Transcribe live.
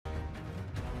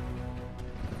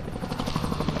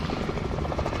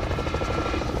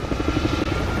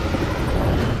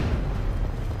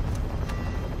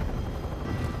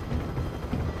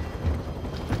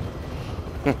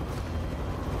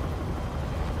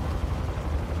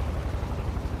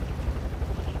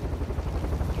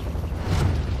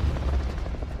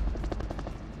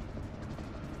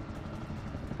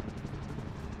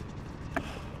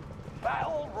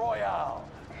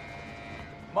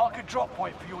drop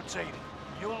point for your team.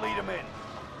 You'll lead them in.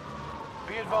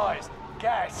 Be advised,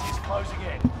 gas is closing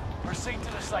in. Proceed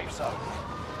to the safe zone.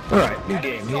 Alright, new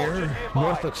game here.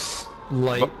 North looks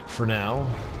light for now.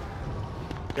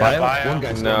 Yeah, Bio? One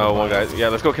guy's one guy. Yeah,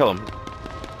 let's go kill him.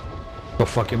 Go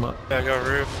fuck him up. Yeah, go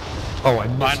roof. Oh, I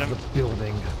missed the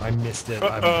building. I missed it.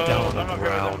 I'm down on the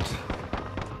ground.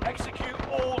 Execute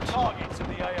all targets in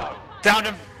the AO. Downed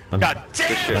him. God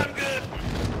damn, I'm good.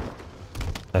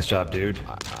 Nice job, dude.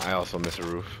 I also miss a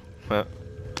roof.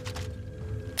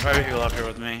 Maybe he'll up here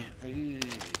with me.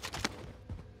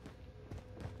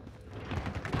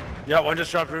 Yeah, one just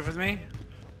dropped roof with me.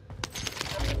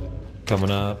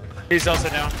 Coming up. He's also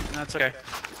down. That's okay.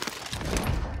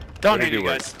 Don't need you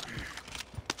guys.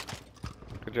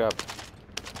 Good job.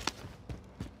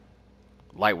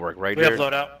 Light work right here. We here.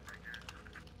 have loadout.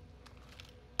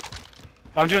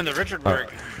 I'm doing the Richard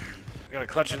work. Gotta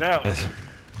clutch it out.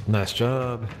 Nice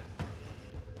job.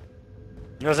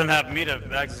 He doesn't have me to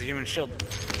act as a human shield.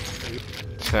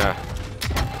 Yeah.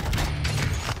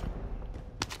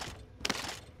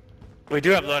 We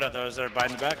do have loadout though. Is there a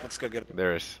bind back? Let's go get it.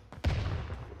 There is.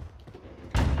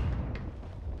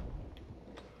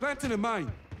 Planting a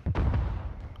mine.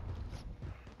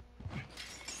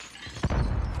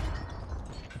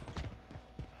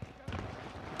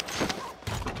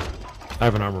 I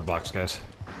have an armor box, guys.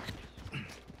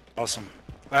 Awesome.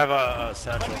 I have a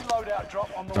satchel. Loadout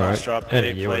drop on the Alright, drop and a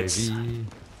 8 plates. UAV.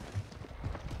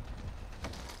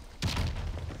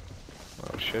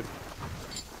 Oh shit.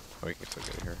 Oh, you can still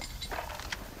get it here.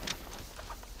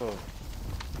 Oh.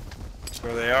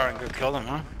 Where they are and go kill them,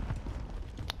 huh?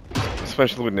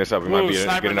 Especially with this up, we might be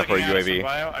good enough for a UAV.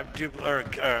 I do,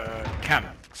 chem.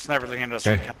 Sniper looking at us.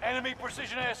 Okay. Enemy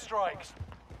precision airstrikes.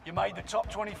 You made the top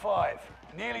 25.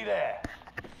 Nearly there.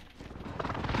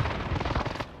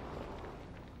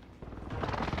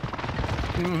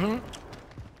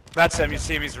 That's him. You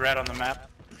see him. He's red on the map.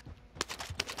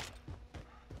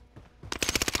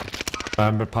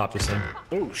 I'm gonna pop this in.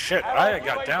 Oh shit! I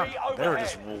got down. They were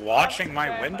just watching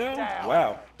my window.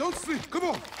 Wow. Don't sleep. Come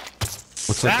on.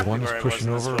 Looks like the one is pushing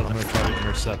over. I'm gonna try to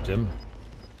intercept him.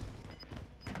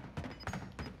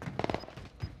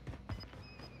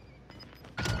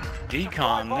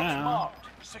 Decon now. Marked.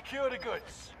 Secure the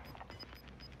goods.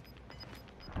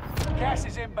 Gas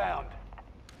is inbound.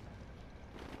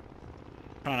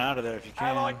 Run out of there if you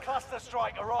can. Allied cluster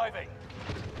strike arriving.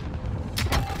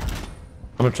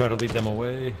 I'm gonna try to lead them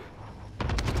away.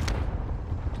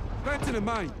 Planting a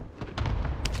mine.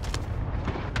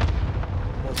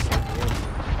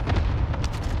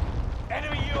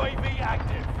 Enemy UAV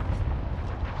active.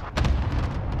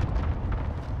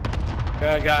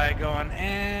 Got a guy going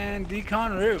and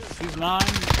decon roof. He's mine.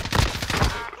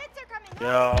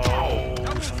 Yo,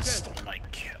 someone stole my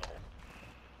kill.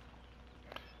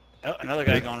 Oh, another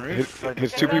guy going roof.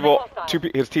 His two people,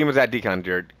 his team is at decon,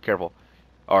 Jared. Careful.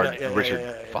 Or Richard.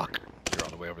 Yeah. Fuck. You're all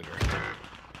the way over there.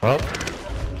 Well,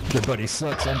 your buddy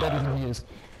sucks. I'm better than he is.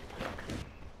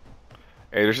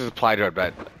 Hey, there's a supply drop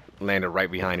that landed right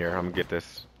behind here. I'm gonna get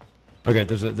this. Okay,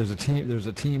 there's a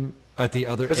team at the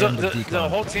other end of decon. The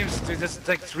whole team's there's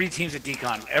like 3 teams at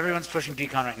decon. Everyone's pushing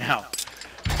decon right now.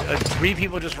 3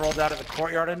 people just rolled out of the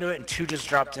courtyard into it, and 2 just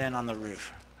dropped in on the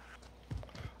roof.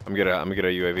 I'm gonna get a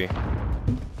UAV.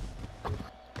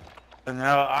 And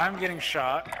now I'm getting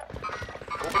shot.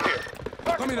 Over here.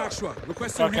 Coming actual.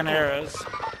 Requesting Fucking arrows.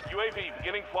 UAV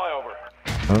beginning flyover.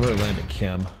 I'm gonna land at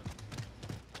Chem.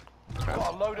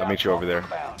 I'll meet you over there.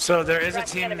 So there is a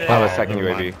team there. I have a second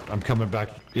UAV. I'm coming back.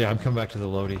 Yeah, I'm coming back to the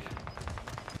Lodi.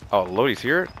 Oh, Lodi's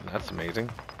here? That's amazing.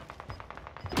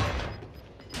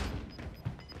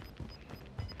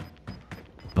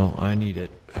 Oh, I need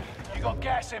it. You got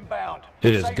gas inbound.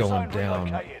 It is Safe going zone down.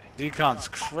 relocated. Decon's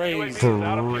crazy. For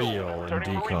real in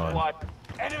decon.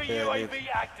 Enemy UAV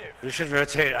active. We should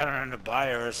rotate, I don't know, into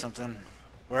bio or something.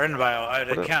 We're in bio, I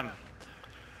can.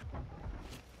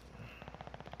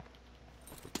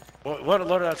 What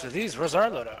loadouts are these? Where's our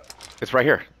loadout? It's right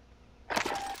here.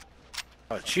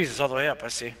 Oh, Jesus, all the way up, I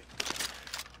see.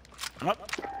 I'm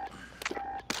up.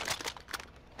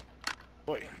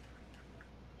 Boy.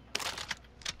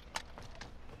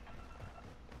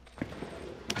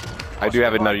 I do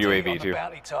have another UAV too.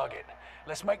 Bounty target.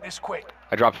 Let's make this quick.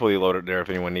 I dropped fully loaded there if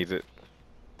anyone needs it.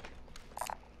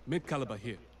 Mid caliber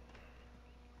here.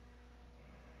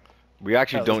 We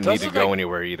actually don't need to go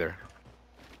anywhere either.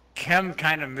 Chem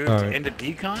kind of moved into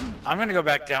decon. I'm gonna go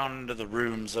back down into the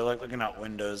rooms. I like looking out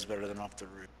windows better than off the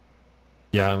roof.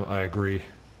 Yeah, I agree.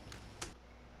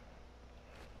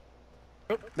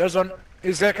 Oh, there's one.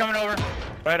 He's there coming over.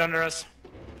 Right under us.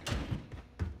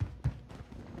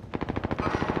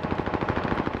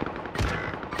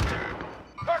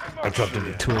 I dropped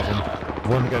into 2 of them.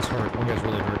 One guy's hurt. One guy's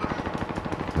really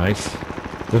hurt. Nice.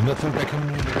 There's nothing that coming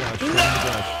in the garage. Come in the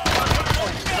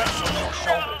garage. Press on your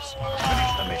shoulders.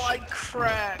 Finish the mission. I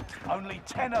cracked. Only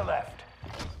 10 are left.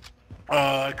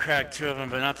 Oh, I cracked 2 of them,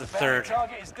 but not the third.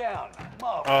 Target is down.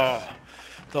 Mark. Oh,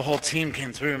 the whole team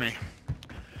came through me.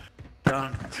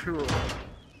 Down 2 of them.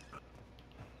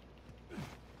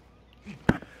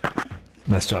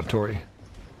 Nice job, Tori.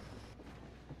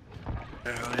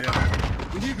 Hell yeah.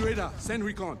 We need radar. Send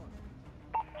recon.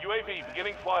 UAV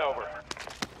beginning flyover.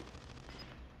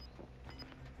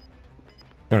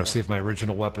 Gotta see if my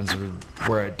original weapons are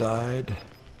where I died.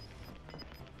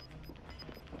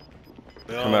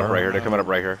 Coming up right here. They're coming up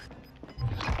right here.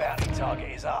 Bounty target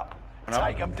is up.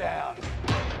 Take them down.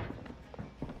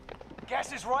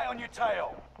 Gas is right on your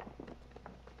tail.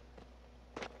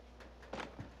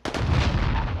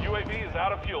 UAV is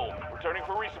out of fuel. Returning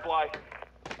for resupply.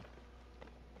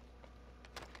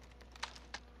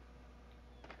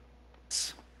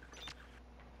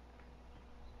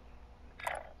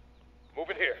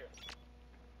 Moving here.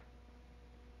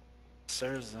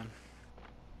 Stairs then.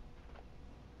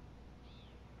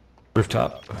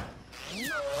 Rooftop.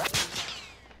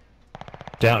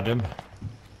 Downed him.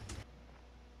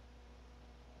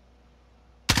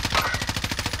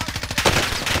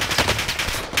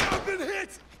 I've been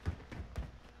hit!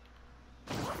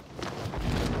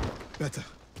 Better.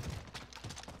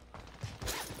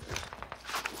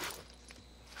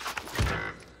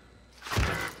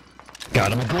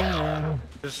 Got him again.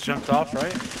 Just jumped off,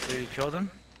 right? So you killed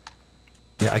him?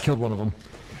 Yeah, I killed one of them.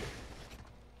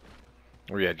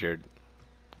 Where you at, Jared?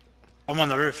 I'm on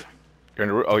the roof. You're on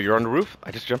the roof? Oh, you're on the roof?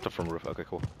 I just jumped up from the roof. Okay,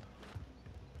 cool.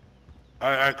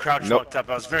 I crouched Nope. walked up.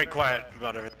 I was very quiet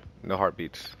about everything. No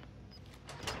heartbeats.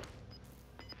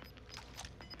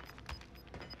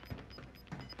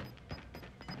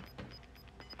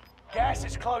 Gas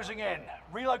is closing in.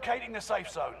 Relocating the safe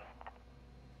zone.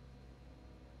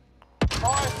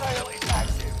 Fire sale is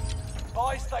active.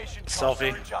 Buy station costs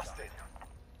Selfie. are adjusted.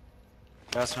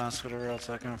 Gas mask, whatever else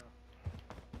I can.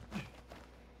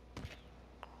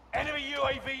 Enemy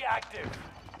UAV active.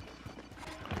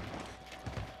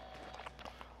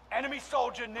 Enemy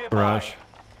soldier nearby. Garage.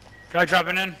 Guy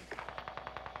dropping in.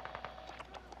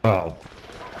 Oh.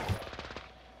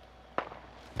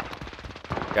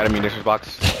 Got a munitions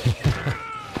box.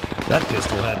 That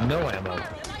pistol had no ammo.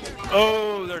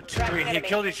 Oh, they're 2-3. He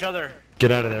killed each other.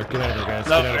 Get out of there. Get out of there, guys.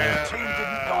 No, Get out of there. Team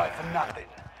didn't die for nothing.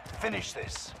 Finish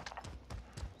this.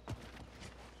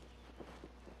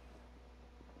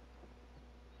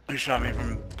 He shot me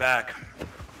from back.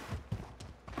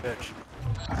 Bitch.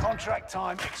 Contract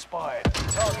time expired.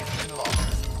 Target's been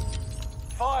lost.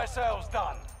 Fire sales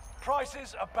done.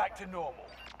 Prices are back to normal.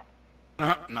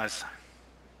 Nice.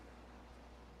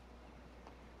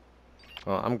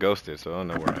 Well, I'm ghosted, so I don't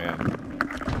know where I am.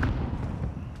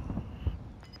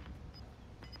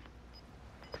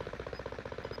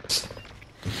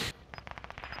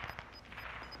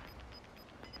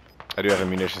 I do have a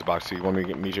munitions box, so you want me to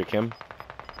get meet you, Kim?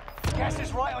 Gas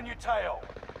is right on your tail.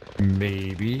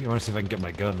 Maybe. I want to see if I can get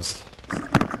my guns.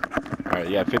 Alright,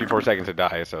 yeah, 54 seconds to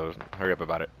die, so hurry up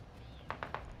about it.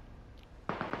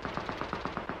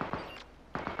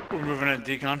 We're moving in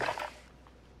decon.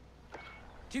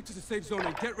 Keep to the safe zone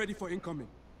and get ready for incoming.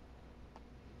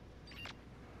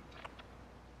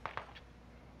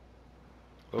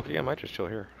 Okay, I might just chill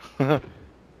here.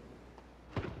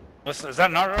 Listen, is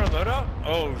that not our loadout?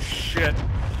 Oh shit.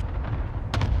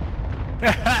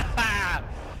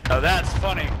 Oh, that's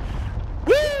funny.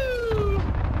 Woo!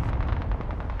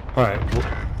 Alright.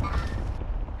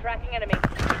 Tracking enemy.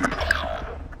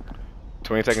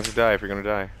 20 seconds to die if you're gonna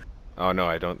die. Oh no,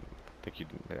 I don't think you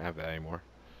have that anymore.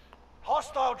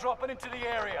 Hostile dropping into the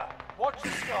area. Watch the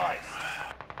skies.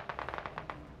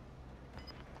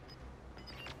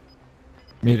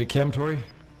 Meet at Chem, Tori?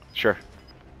 Sure.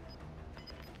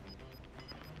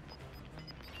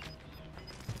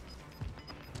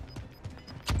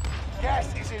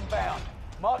 Gas is inbound.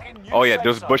 Marking new Oh yeah, safe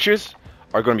those zone. bushes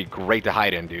are gonna be great to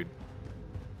hide in, dude.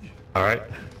 Alright.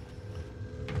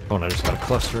 Oh, and I just got a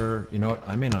cluster. You know what?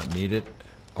 I may not need it.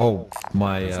 Oh,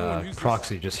 my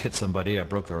proxy just hit somebody. I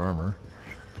broke their armor.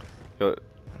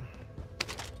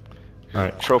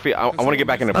 Alright. Trophy, I want to get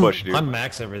back in the bush, dude. I'm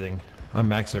max everything. I'm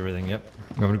max everything, yep.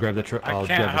 I'm gonna grab that I'll I can't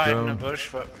grab the hide in drone. the bush,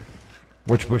 but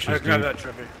Which I bushes, grab dude? that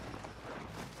trophy.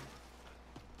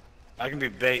 I can be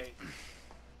bait.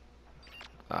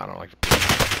 I don't like.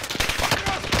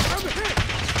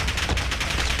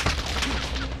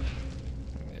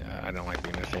 Yeah, I don't like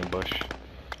being in the same bush.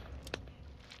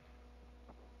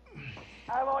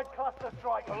 Allied cluster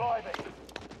strike arriving.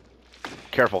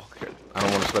 Careful. I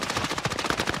don't want to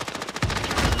slip.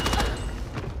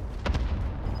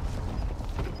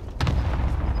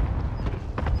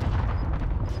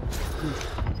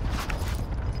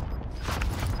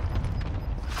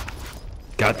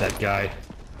 Got that guy.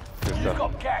 Good You've stuff.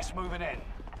 got gas moving in.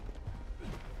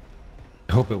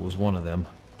 I hope it was one of them.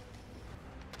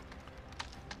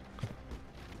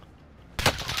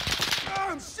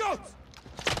 I'm shot!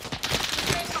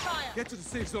 Get to the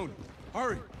safe zone.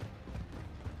 Hurry.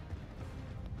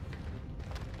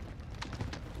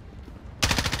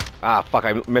 Ah, fuck,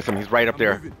 I missed him. He's right up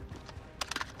there. Moving.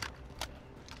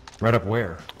 Right up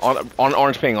where? On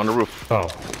orange ping, on the roof. Oh.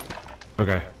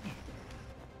 Okay.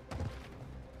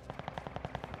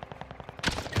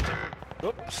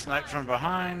 Oop, sniped from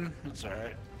behind. That's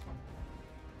alright.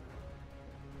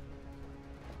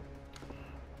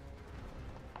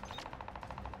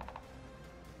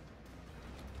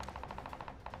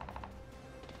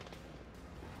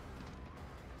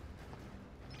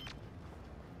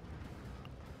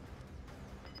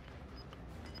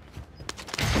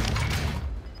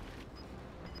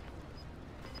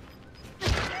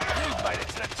 You've made it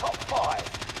to the top 5.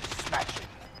 Smashing.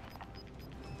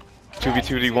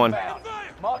 2v2d1. Inbound.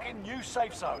 Marking new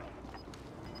safe zone.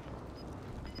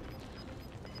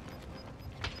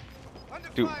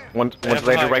 Dude, one's They have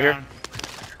landed high right here. ground.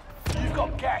 You've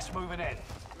got gas moving in.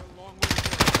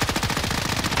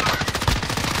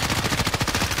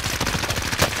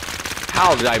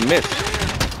 How did I miss?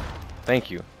 Thank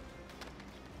you.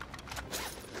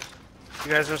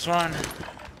 You guys just won.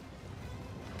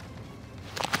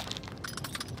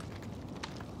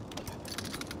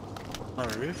 On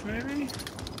the roof, maybe?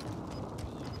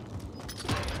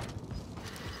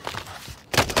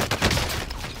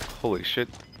 Holy shit.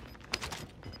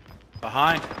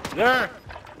 Behind. There!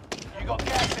 You got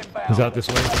gas inbound. Is that this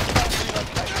way?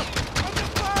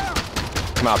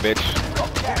 Come out,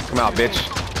 bitch. Come out, bitch.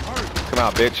 Come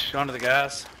out, bitch. Going to the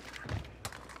gas.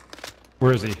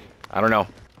 Where is he? I don't know.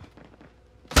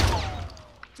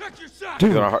 Check your shot. He's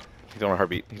Dude. on a he's on a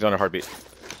heartbeat. He's on a heartbeat.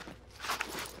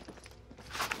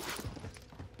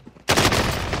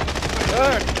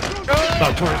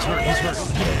 Oh, Tori's hurt. He's hurt.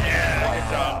 Good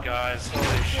job, guys.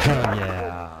 Holy shit.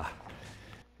 Yeah.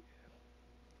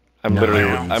 I'm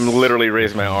Nice. literally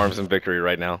raising my arms in victory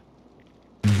right now.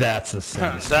 That's a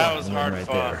That was hard right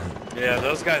fought. there. Yeah,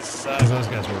 those guys suck. Those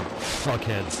guys were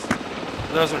fuckheads.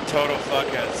 Those are total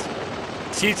fuckheads.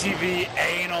 TTV,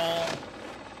 anal.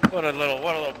 What a little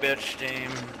bitch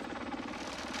team.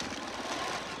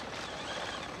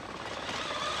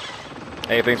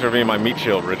 Hey, thanks for being my meat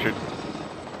shield, Richard.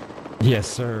 Yes,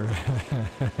 sir.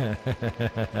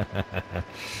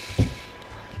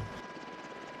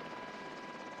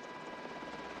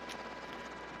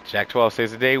 Jack 12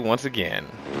 saves the day once again.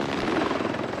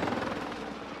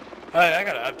 Hey, I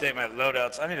gotta update my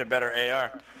loadouts. I need a better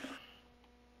AR.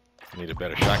 Need a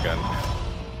better shotgun.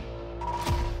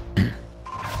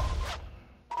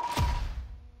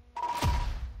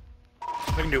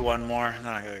 We can do one more,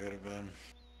 then I gotta go to bed.